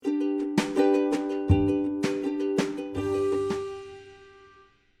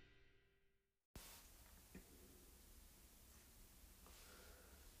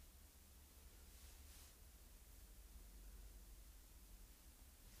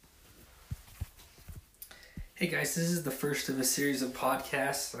Hey guys, this is the first of a series of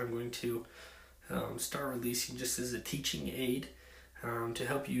podcasts I'm going to start releasing just as a teaching aid to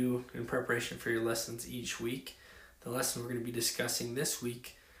help you in preparation for your lessons each week. The lesson we're going to be discussing this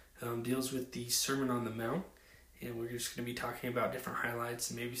week deals with the Sermon on the Mount, and we're just going to be talking about different highlights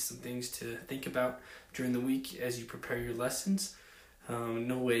and maybe some things to think about during the week as you prepare your lessons. In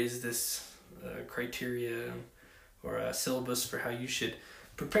no way is this criteria or a syllabus for how you should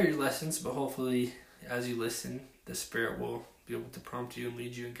prepare your lessons, but hopefully as you listen, the Spirit will be able to prompt you and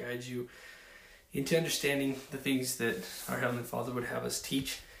lead you and guide you into understanding the things that our Heavenly Father would have us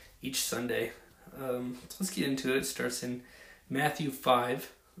teach each Sunday. So let's get into it. It starts in Matthew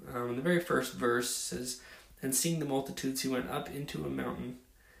 5. The very first verse says, "And seeing the multitudes, he went up into a mountain,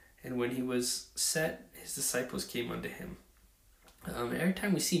 and when he was set, his disciples came unto him." Every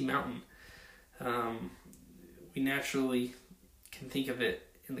time we see mountain, we naturally can think of it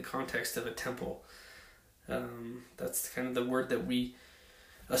in the context of a temple. That's kind of the word that we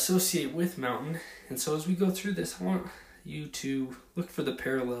associate with mountain. And so as we go through this, I want you to look for the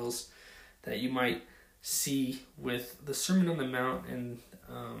parallels that you might see with the Sermon on the Mount and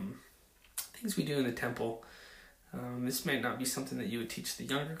things we do in the temple. This might not be something that you would teach the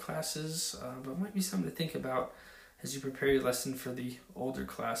younger classes, but it might be something to think about as you prepare your lesson for the older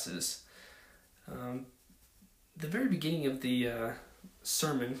classes. The very beginning of the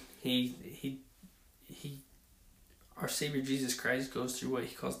sermon, our Savior Jesus Christ goes through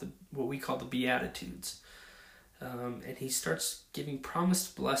what we call the Beatitudes, and he starts giving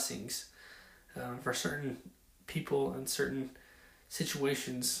promised blessings for certain people and certain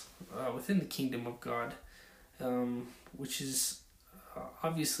situations within the kingdom of God, which is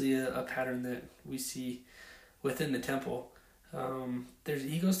obviously a pattern that we see within the temple.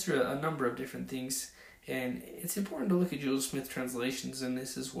 He goes through a number of different things, and it's important to look at Joseph Smith translations in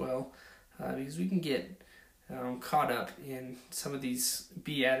this as well, because we can get caught up in some of these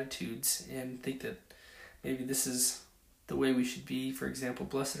Beatitudes and think that maybe this is the way we should be. For example,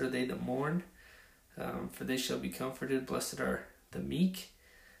 blessed are they that mourn, for they shall be comforted. Blessed are the meek.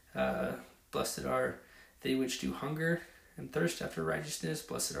 Blessed are they which do hunger and thirst after righteousness.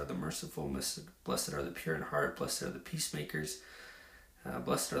 Blessed are the merciful. Blessed are the pure in heart. Blessed are the peacemakers.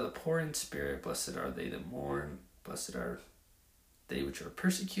 Blessed are the poor in spirit. Blessed are they that mourn. Blessed are they which are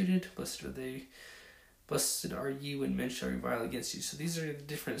persecuted. Blessed are ye when men shall revile against you. So these are the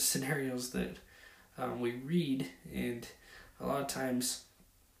different scenarios that we read, and a lot of times,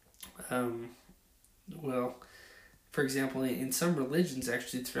 for example, in some religions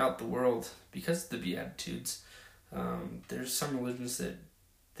actually throughout the world, because of the Beatitudes, there's some religions that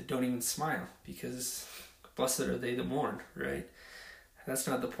don't even smile because blessed are they that mourn, right? That's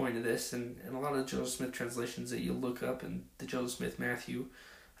not the point of this, and a lot of Joseph Smith translations that you'll look up in the Joseph Smith Matthew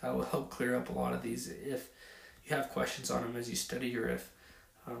will help clear up a lot of these if you have questions on them as you study, or if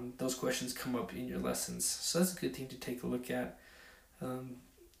those questions come up in your lessons. So that's a good thing to take a look at.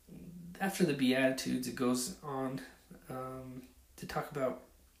 After the Beatitudes, it goes on to talk about,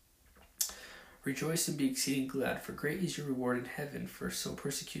 "Rejoice and be exceeding glad, for great is your reward in heaven, for so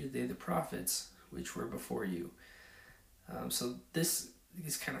persecuted they the prophets which were before you." So this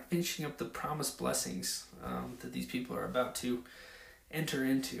is kind of finishing up the promised blessings that these people are about to enter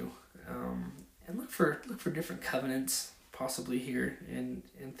into, and look for different covenants possibly here, and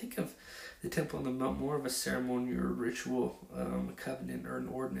think of the temple on the mount more of a ceremony or a ritual, a covenant or an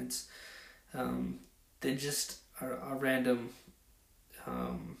ordinance, than just a random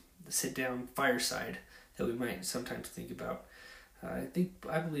sit down fireside that we might sometimes think about.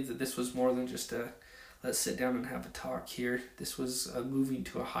 I believe that this was more than just a let's sit down and have a talk here. This was moving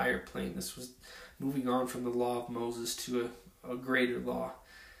to a higher plane. This was moving on from the law of Moses to a greater law.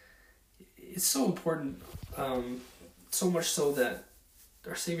 It's so important, so much so that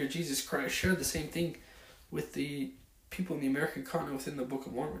our Savior Jesus Christ shared the same thing with the people in the American continent within the Book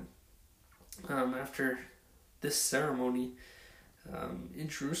of Mormon. After this ceremony in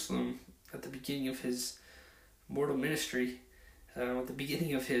Jerusalem, at the beginning of his mortal ministry, at the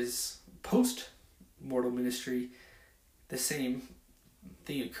beginning of his post-mortal ministry, the same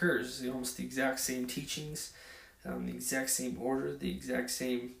thing occurs. Almost the exact same teachings, the exact same order, the exact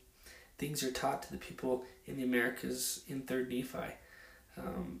same things are taught to the people in the Americas in 3rd Nephi.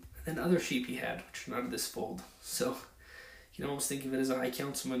 And then other sheep he had, which are not of this fold. So you can almost think of it as a high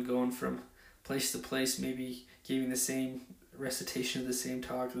councilman going from place to place, maybe giving the same recitation of the same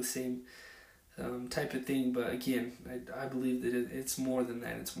talk, the same type of thing. But again, I believe that it's more than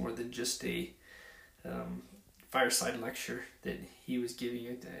that. It's more than just a fireside lecture that he was giving.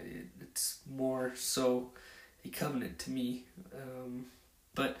 It's more so a covenant to me.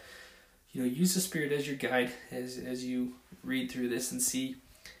 But use the Spirit as your guide as you read through this and see,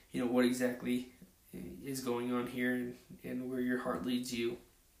 what exactly is going on here and where your heart leads you.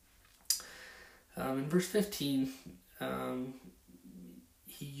 In verse 15,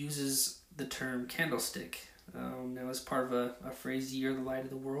 he uses the term candlestick. Now, as part of a phrase, "Ye are the light of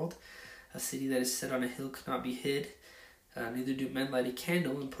the world. A city that is set on a hill cannot be hid. Neither do men light a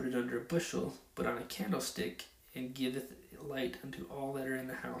candle and put it under a bushel, but on a candlestick, and giveth light unto all that are in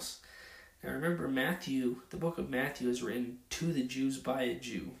the house." Now remember, the book of Matthew is written to the Jews by a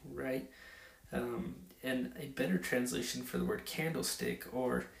Jew, right? And a better translation for the word candlestick,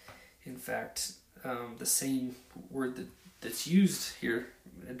 or in fact, the same word that's used here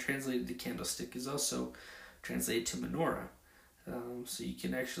and translated to candlestick, is also translated to menorah. So you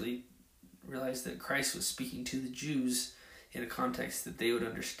can actually realize that Christ was speaking to the Jews in a context that they would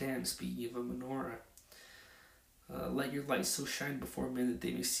understand, speaking of a menorah. "Let your light so shine before men that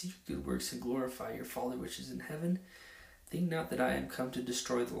they may see your good works and glorify your Father which is in heaven. Think not that I am come to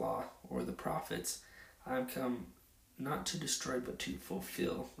destroy the law or the prophets. I am come not to destroy but to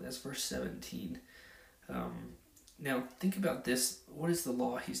fulfill." That's verse 17. Now think about this. What is the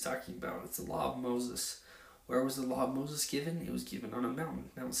law he's talking about? It's the law of Moses. Where was the law of Moses given? It was given on a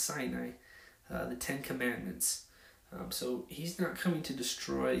mountain, Mount Sinai, the 10 Commandments. So he's not coming to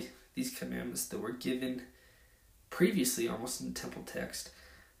destroy these commandments that were given previously almost in the temple text,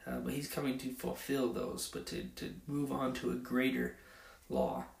 but he's coming to fulfill those, but to move on to a greater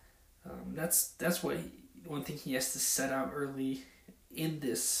law. That's one thing he has to set out early in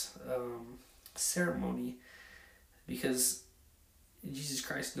this ceremony, because Jesus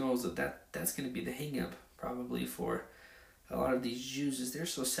Christ knows that's going to be the hang-up probably for a lot of these Jews, is they're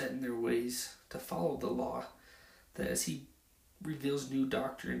so set in their ways to follow the law that as he reveals new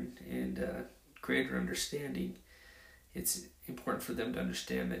doctrine and greater understanding, it's important for them to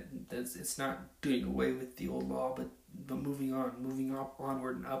understand that it's not doing away with the old law, but moving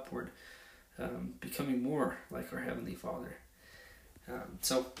onward and upward, becoming more like our Heavenly Father.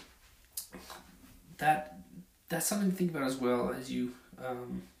 So that's something to think about as well as you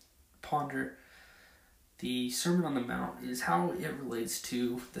ponder the Sermon on the Mount, is how it relates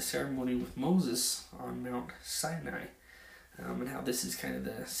to the ceremony with Moses on Mount Sinai, and how this is kind of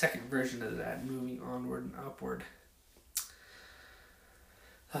the second version of that, moving onward and upward.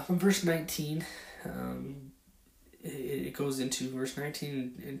 In verse 19, it goes into verse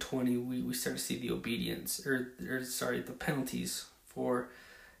 19 and 20, we start to see the the penalties for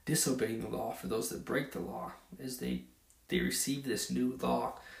disobeying the law, for those that break the law, as they receive this new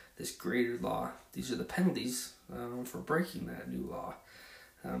law, this greater law. These are the penalties for breaking that new law.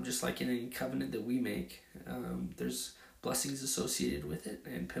 Just like in any covenant that we make, there's blessings associated with it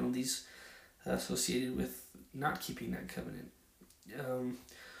and penalties associated with not keeping that covenant.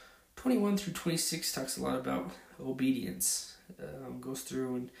 21 through 26 talks a lot about obedience. Goes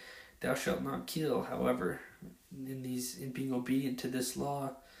through and "Thou shalt not kill." However, in being obedient to this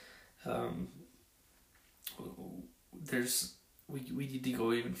law, we need to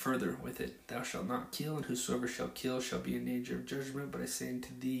go even further with it. "Thou shalt not kill, and whosoever shall kill shall be in danger of judgment. But I say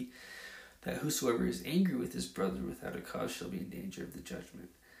unto thee that whosoever is angry with his brother without a cause shall be in danger of the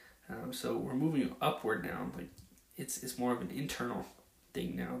judgment." So we're moving upward now. Like it's more of an internal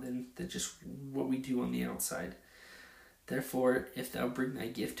thing now than just what we do on the outside. "Therefore, if thou bring thy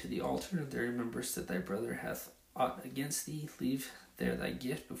gift to the altar, and there rememberest that thy brother hath aught against thee, leave there thy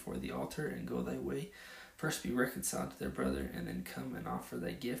gift before the altar, and go thy way. First be reconciled to thy brother, and then come and offer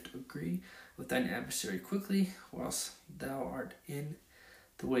thy gift. Agree with thine adversary quickly, whilst thou art in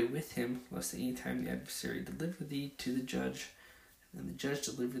the way with him, lest at any time the adversary deliver thee to the judge, and the judge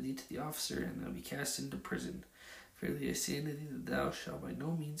deliver thee to the officer, and thou be cast into prison. Verily I say unto thee, that thou shalt by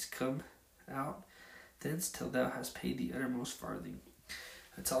no means come out thence till thou hast paid the uttermost farthing."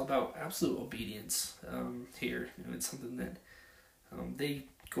 It's all about absolute obedience here. It's something that they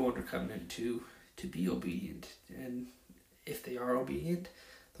go under covenant to be obedient, and if they are obedient,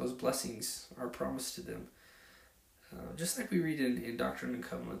 those blessings are promised to them. Just like we read in Doctrine and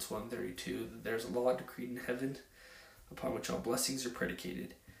Covenants 132, that there's a law decreed in heaven upon which all blessings are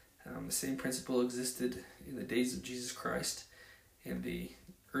predicated. The same principle existed in the days of Jesus Christ and the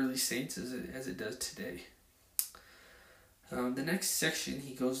early saints as it does today. The next section,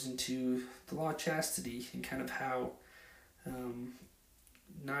 he goes into the law of chastity and kind of how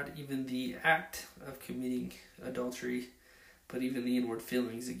not even the act of committing adultery, but even the inward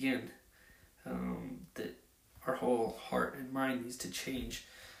feelings, again, that our whole heart and mind needs to change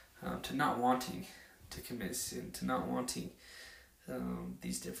to not wanting to commit sin, to not wanting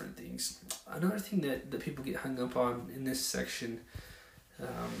these different things. Another thing that people get hung up on in this section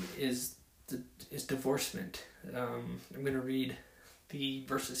is is divorcement. I'm going to read the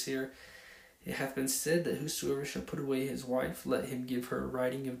verses here. It hath been said that whosoever shall put away his wife, let him give her a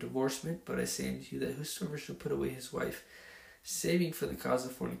writing of divorcement. But I say unto you that whosoever shall put away his wife, saving for the cause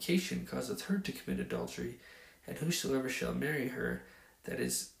of fornication, causeth her to commit adultery. And whosoever shall marry her that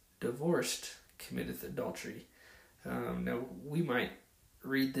is divorced committeth adultery. Now, we might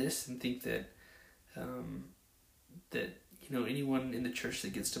read this and think that anyone in the church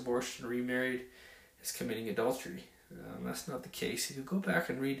that gets divorced and remarried is committing adultery. That's not the case. If you go back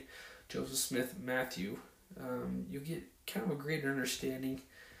and read Joseph Smith Matthew, you'll get kind of a greater understanding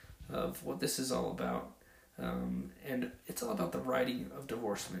of what this is all about. And it's all about the writing of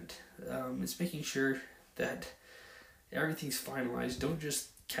divorcement. It's making sure that everything's finalized. Don't just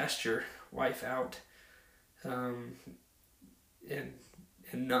cast your wife out and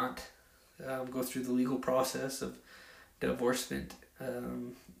not go through the legal process of divorcement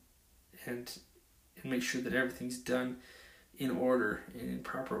and make sure that everything's done in order, in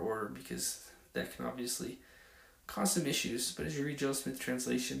proper order, because that can obviously cause some issues. But as you read Joseph Smith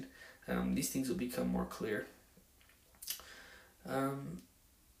translation, these things will become more clear.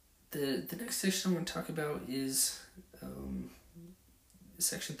 The next section I want to talk about is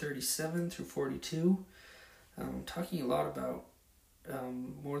section 37 through 42. Talking a lot about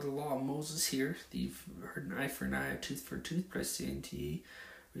more the law of Moses here. You've heard an eye for an eye, a tooth for a tooth, but I say unto ye,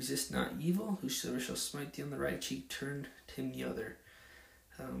 resist not evil. Whosoever shall smite thee on the right cheek, turn to him the other.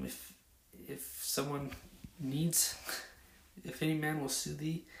 If someone needs, if any man will sue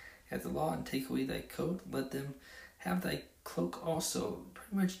thee at the law and take away thy coat, let them have thy cloak also.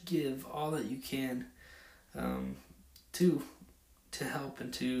 Pretty much give all that you can to help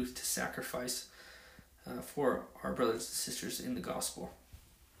and to sacrifice for our brothers and sisters in the gospel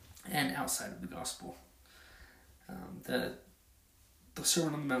and outside of the gospel. The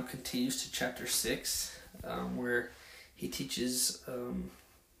Sermon on the Mount continues to chapter 6, where he teaches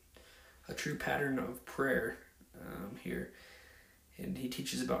a true pattern of prayer here. And he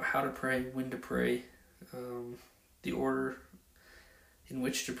teaches about how to pray, when to pray, the order in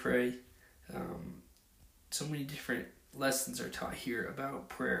which to pray. So many different lessons are taught here about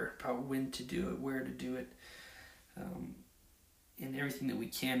prayer, about when to do it, where to do it, and everything that we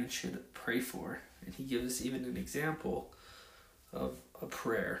can and should pray for. And he gives us even an example of a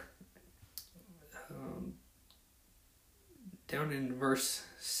prayer. Down in verse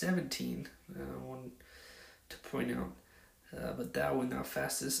 17, I want to point out, but thou, when thou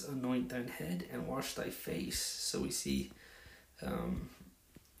fastest, anoint thine head and wash thy face. So we see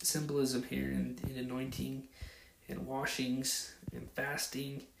symbolism here in anointing and washings and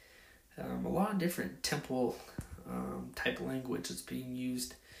fasting. A lot of different temple type language that's being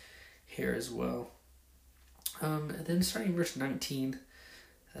used here as well. And then starting verse 19,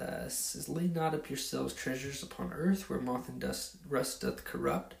 says, lay not up yourselves treasures upon earth, where moth and rust doth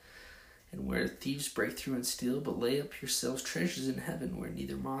corrupt, and where thieves break through and steal, but lay up yourselves treasures in heaven, where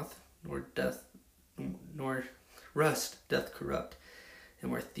neither moth nor rust doth corrupt,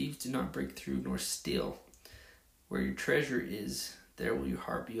 and where thieves do not break through nor steal. Where your treasure is, there will your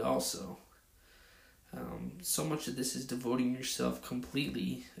heart be also. So much of this is devoting yourself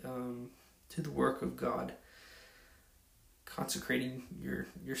completely to the work of God, consecrating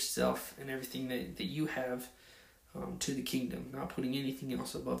yourself and everything that you have to the kingdom, not putting anything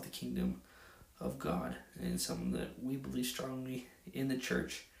else above the kingdom of God. And something that we believe strongly in the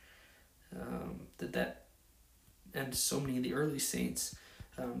church, that and so many of the early saints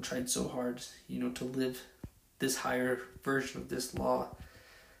tried so hard, to live this higher version of this law.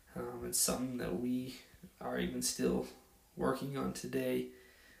 It's something that we are even still working on today.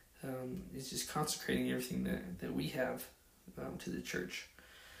 Is just consecrating everything that we have to the church.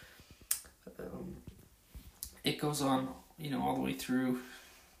 It goes on, all the way through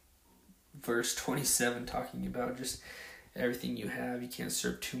verse 27, talking about just everything you have. You can't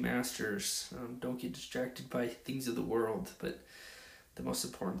serve two masters. Don't get distracted by things of the world, but the most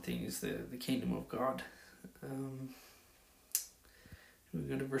important thing is the kingdom of God. We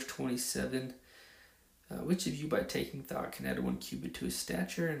go to verse 27. Which of you by taking thought can add 1 cubit to his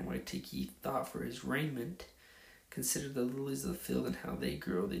stature? And why take ye thought for his raiment? Consider the lilies of the field, and how they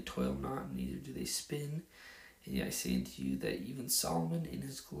grow. They toil not, neither do they spin. And yet I say unto you that even Solomon in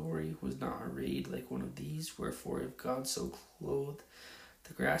his glory was not arrayed like one of these. Wherefore, if God so clothe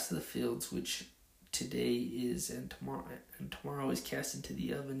the grass of the fields, which today is and tomorrow is cast into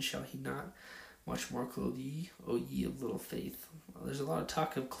the oven, shall he not much more clothe ye, O ye of little faith? Well, there's a lot of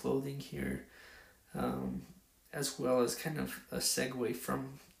talk of clothing here, as well as kind of a segue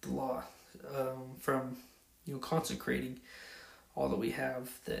from the law, from consecrating all that we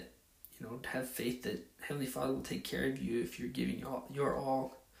have, that have faith that Heavenly Father will take care of you if you're giving your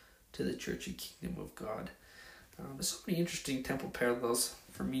all to the church and kingdom of God. There's so many interesting temple parallels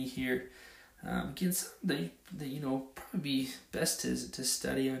for me here. Again, some that probably be best to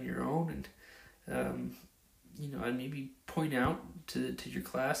study on your own, and and maybe point out to your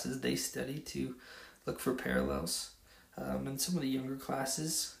class as they study to look for parallels. And some of the younger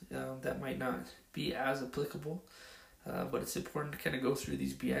classes that might not be as applicable, but it's important to kind of go through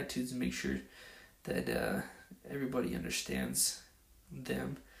these Beatitudes and make sure that everybody understands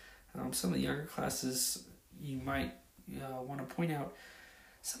them. Some of the younger classes, you might want to point out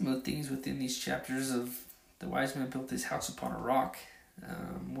some of the things within these chapters of the wise man built his house upon a rock,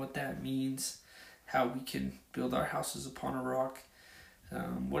 what that means, how we can build our houses upon a rock,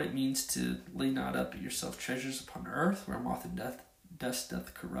 what it means to lay not up yourself treasures upon earth where moth and dust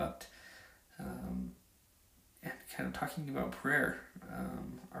doth corrupt, and kind of talking about prayer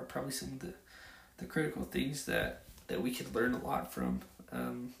are probably some of the critical things that we could learn a lot from,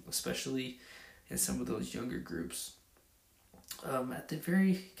 especially in some of those younger groups. At the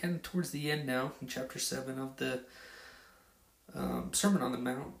very kind of towards the end now, in chapter 7 of the Sermon on the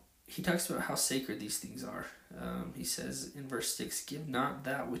Mount, he talks about how sacred these things are. He says in verse 6, "Give not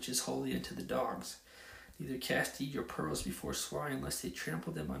that which is holy unto the dogs, neither cast ye your pearls before swine, lest they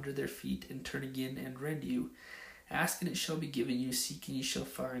trample them under their feet, and turn again and rend you. Ask, and it shall be given you. Seek, and ye shall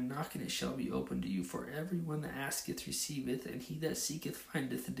find. Knock, and it shall be opened to you. For every one that asketh receiveth, and he that seeketh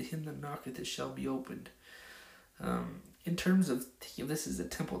findeth, and to him that knocketh it shall be opened." In terms of thinking of this as a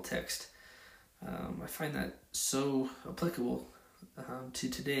temple text, I find that so applicable to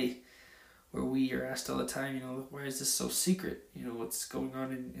today, where we are asked all the time, why is this so secret? What's going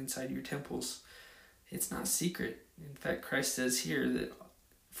on inside your temples? It's not secret. In fact, Christ says here that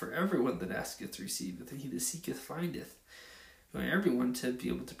for everyone that asketh receiveth, and he that seeketh findeth. We want everyone to be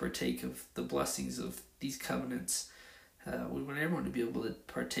able to partake of the blessings of these covenants. We want everyone to be able to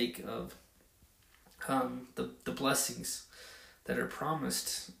partake of the blessings that are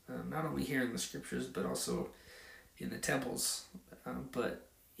promised, not only here in the scriptures, but also in the temples. But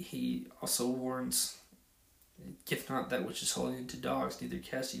he also warns, "Give not that which is holy unto dogs, neither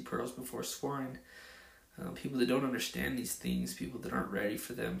cast ye pearls before swine." People that don't understand these things, people that aren't ready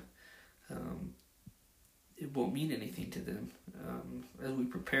for them, it won't mean anything to them. As we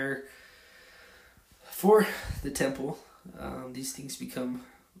prepare for the temple, these things become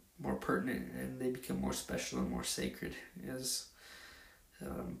more pertinent, and they become more special and more sacred as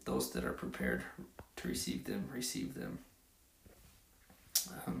those that are prepared to receive them.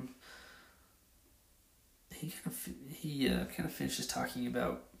 He kind of finishes talking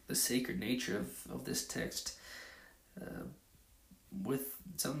about the sacred nature of this text with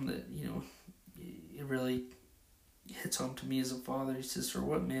something that it really hits home to me as a father. He says, "For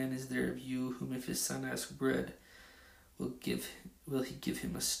what man is there of you whom if his son asks bread, will he give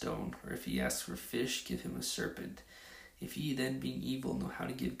him a stone? Or if he asks for fish, give him a serpent? If ye then, being evil, know how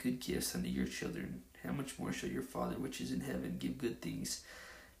to give good gifts unto your children, how much more shall your Father which is in heaven give good things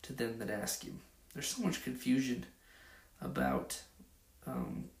to them that ask him?" There's so much confusion about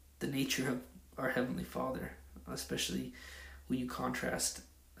the nature of our Heavenly Father, especially when you contrast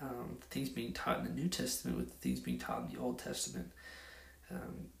things being taught in the New Testament with the things being taught in the Old Testament.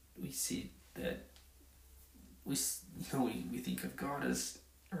 We see that we think of God as,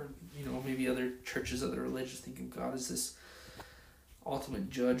 or maybe other churches, other religions think of God as this ultimate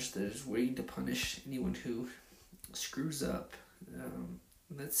judge that is waiting to punish anyone who screws up.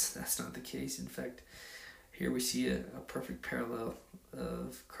 That's not the case. In fact, here we see a perfect parallel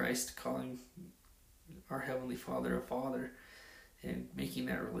of Christ calling our Heavenly Father a Father, and making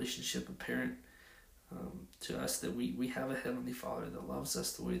that relationship apparent to us, that we have a Heavenly Father that loves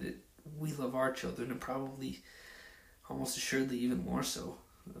us the way that we love our children, and probably almost assuredly even more so,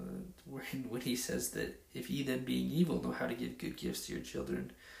 when he says that if ye then, being evil, know how to give good gifts to your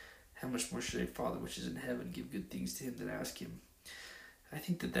children, how much more should your Father which is in heaven give good things to him that ask him? I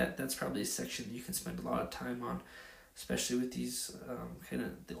think that's probably a section that you can spend a lot of time on, especially with these kind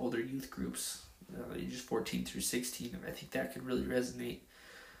of the older youth groups, ages 14 through 16. I think that could really resonate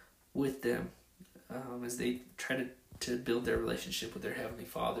with them as they try to build their relationship with their Heavenly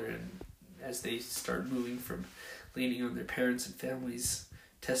Father, and as they start moving from leaning on their parents' and families'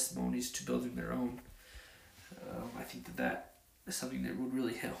 testimonies to building their own. I think that is something that would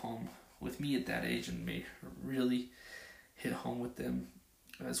really hit home with me at that age, and may really hit home with them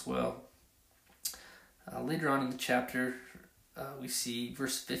as well. Later on in the chapter, we see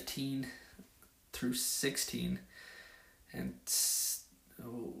verse 15 through 16, and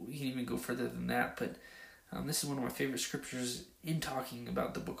we can even go further than that, but This is one of my favorite scriptures in talking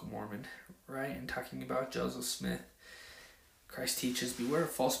about the Book of Mormon, right? And talking about Joseph Smith. Christ teaches, "Beware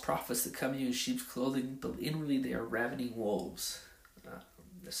of false prophets that come to you in sheep's clothing, but inwardly they are ravening wolves."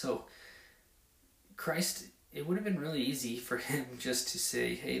 So Christ, it would have been really easy for him just to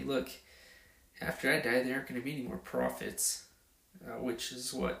say, "Hey, look, after I die, there aren't going to be any more prophets," which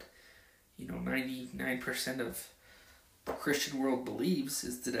is what 99% of the Christian world believes,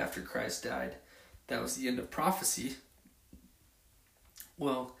 is that after Christ died, that was the end of prophecy.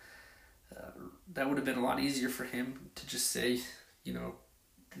 Well, that would have been a lot easier for him to just say,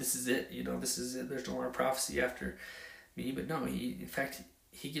 this is it, this is it, there's no more prophecy after me. But no, in fact,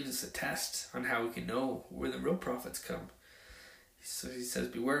 he gives us a test on how we can know where the real prophets come. So he says,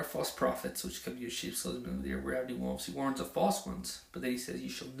 "Beware of false prophets, which come to you in sheep's clothing, they are ravening wolves." He warns of false ones, but then he says, "You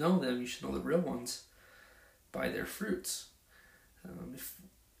shall know them, you shall know the real ones by their fruits."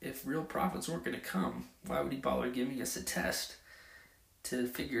 If real prophets weren't going to come, why would he bother giving us a test to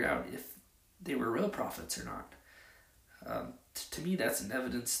figure out if they were real prophets or not? To me, that's an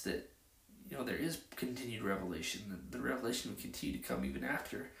evidence that there is continued revelation. That the revelation will continue to come even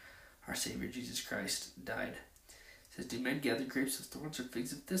after our Savior Jesus Christ died. It says, "Do men gather grapes of thorns or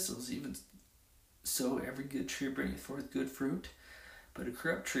figs of thistles? Even so, every good tree bringeth forth good fruit, but a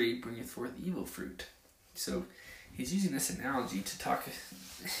corrupt tree bringeth forth evil fruit." So he's using this analogy to talk,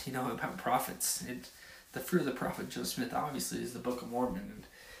 about prophets. The fruit of the prophet Joseph Smith obviously is the Book of Mormon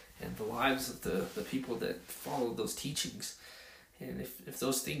and the lives of the people that follow those teachings. And if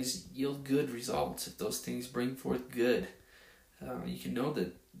those things yield good results, if those things bring forth good, you can know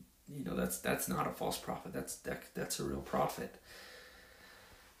that that's not a false prophet. That's a real prophet.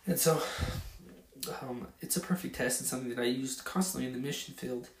 And so it's a perfect test and something that I used constantly in the mission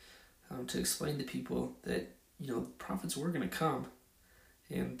field to explain to people that prophets were going to come,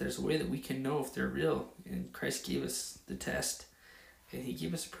 and there's a way that we can know if they're real. And Christ gave us the test, and he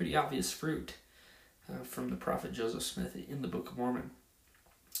gave us a pretty obvious fruit from the prophet Joseph Smith in the Book of Mormon.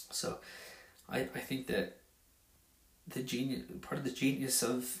 So I think that part of the genius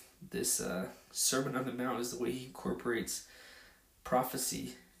of this Sermon on the Mount is the way he incorporates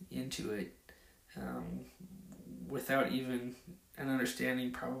prophecy into it, without even an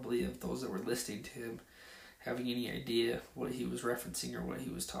understanding probably of those that were listening to him having any idea what he was referencing or what he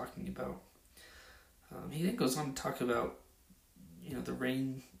was talking about. He then goes on to talk about the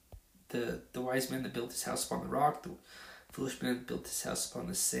rain, the wise man that built his house upon the rock, the foolish man that built his house upon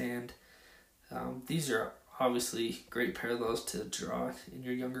the sand. These are obviously great parallels to draw in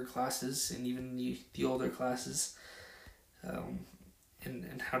your younger classes and even the older classes,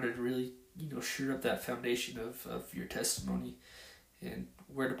 and how to really sure up that foundation of your testimony, and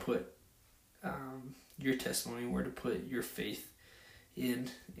where to put your testimony, where to put your faith in,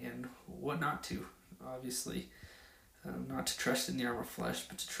 and what not to. Obviously, not to trust in the arm of flesh,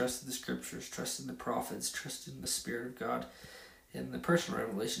 but to trust in the scriptures, trust in the prophets, trust in the Spirit of God, and the personal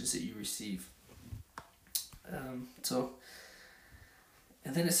revelations that you receive.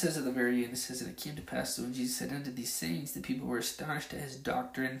 And then it says at the very end, it says, "And it came to pass, so when Jesus had ended these sayings, the people were astonished at his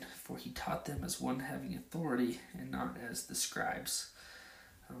doctrine, for he taught them as one having authority, and not as the scribes."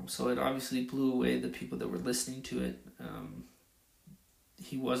 So it obviously blew away the people that were listening to it.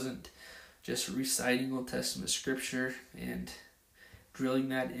 He wasn't just reciting Old Testament scripture and drilling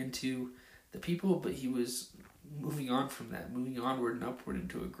that into the people, but he was moving on from that, moving onward and upward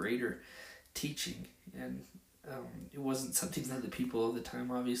into a greater teaching. And it wasn't something that the people of the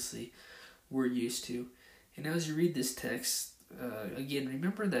time obviously were used to. And as you read this text, again,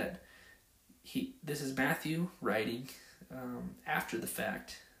 remember that this is Matthew writing after the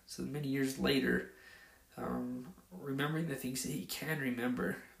fact, so many years later, remembering the things that he can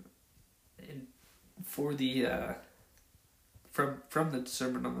remember, and for the from the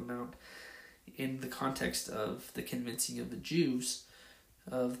Sermon on the Mount, in the context of the convincing of the Jews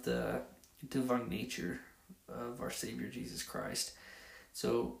of the divine nature of our Savior Jesus Christ.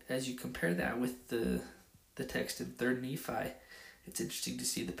 So as you compare that with the text in 3rd Nephi, it's interesting to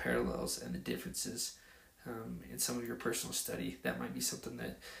see the parallels and the differences in some of your personal study. That might be something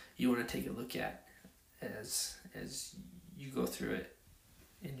that you want to take a look at as you go through it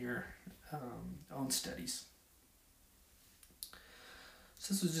in your own studies.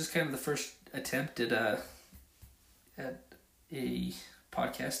 So this was just kind of the first attempt at a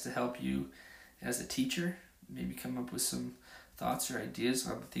podcast to help you as a teacher maybe come up with some thoughts or ideas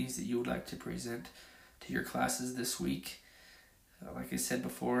on the things that you would like to present to your classes this week. Like I said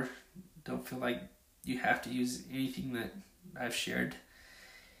before, don't feel like you have to use anything that I've shared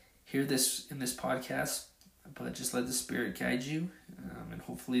here in this podcast, but just let the Spirit guide you, and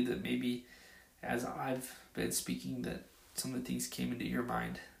hopefully that maybe as I've been speaking, that some of the things came into your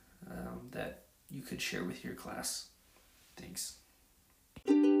mind that you could share with your class. Thanks.